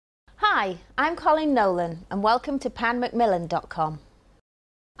Hi, I'm Coleen Nolan and welcome to panmacmillan.com.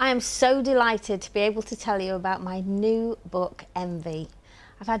 I am so delighted to be able to tell you about my new book, Envy.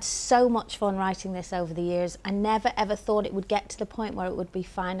 I've had so much fun writing this over the years. I never ever thought it would get to the point where it would be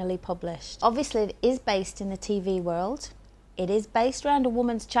finally published. Obviously it is based in the TV world. It is based around a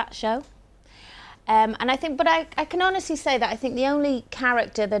woman's chat show. And I can honestly say that I think the only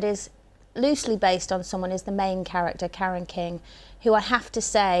character that is loosely based on someone is the main character, Karen King, who I have to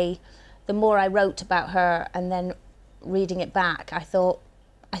say, the more I wrote about her and then reading it back, I thought,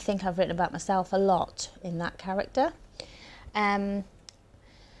 I think I've written about myself a lot in that character.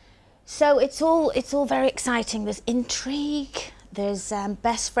 So it's all very exciting. There's intrigue, there's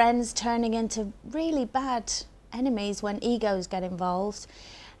best friends turning into really bad enemies when egos get involved.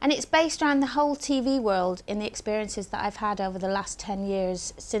 And it's based around the whole TV world in the experiences that I've had over the last 10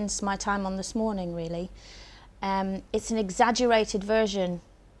 years since my time on This Morning, really. It's an exaggerated version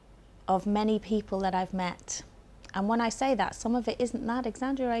of many people that I've met. And when I say that, some of it isn't that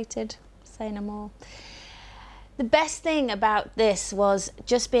exaggerated. Say no more. The best thing about this was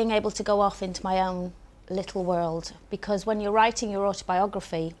just being able to go off into my own little world, because when you're writing your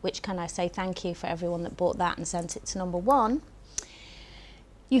autobiography, which can I say thank you for everyone that bought that and sent it to #1,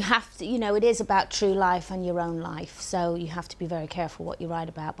 you have to, it is about true life and your own life, so you have to be very careful what you write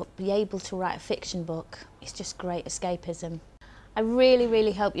about, but be able to write a fiction book is just great escapism. I really,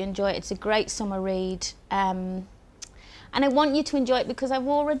 really hope you enjoy it. It's a great summer read, and I want you to enjoy it because I've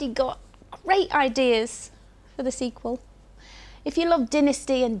already got great ideas for the sequel. If you love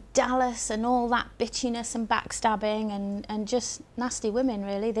Dynasty and Dallas and all that bitchiness and backstabbing and just nasty women,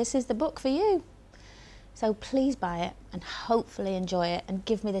 really, this is the book for you. So please buy it and hopefully enjoy it and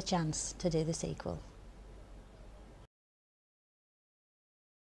give me the chance to do the sequel.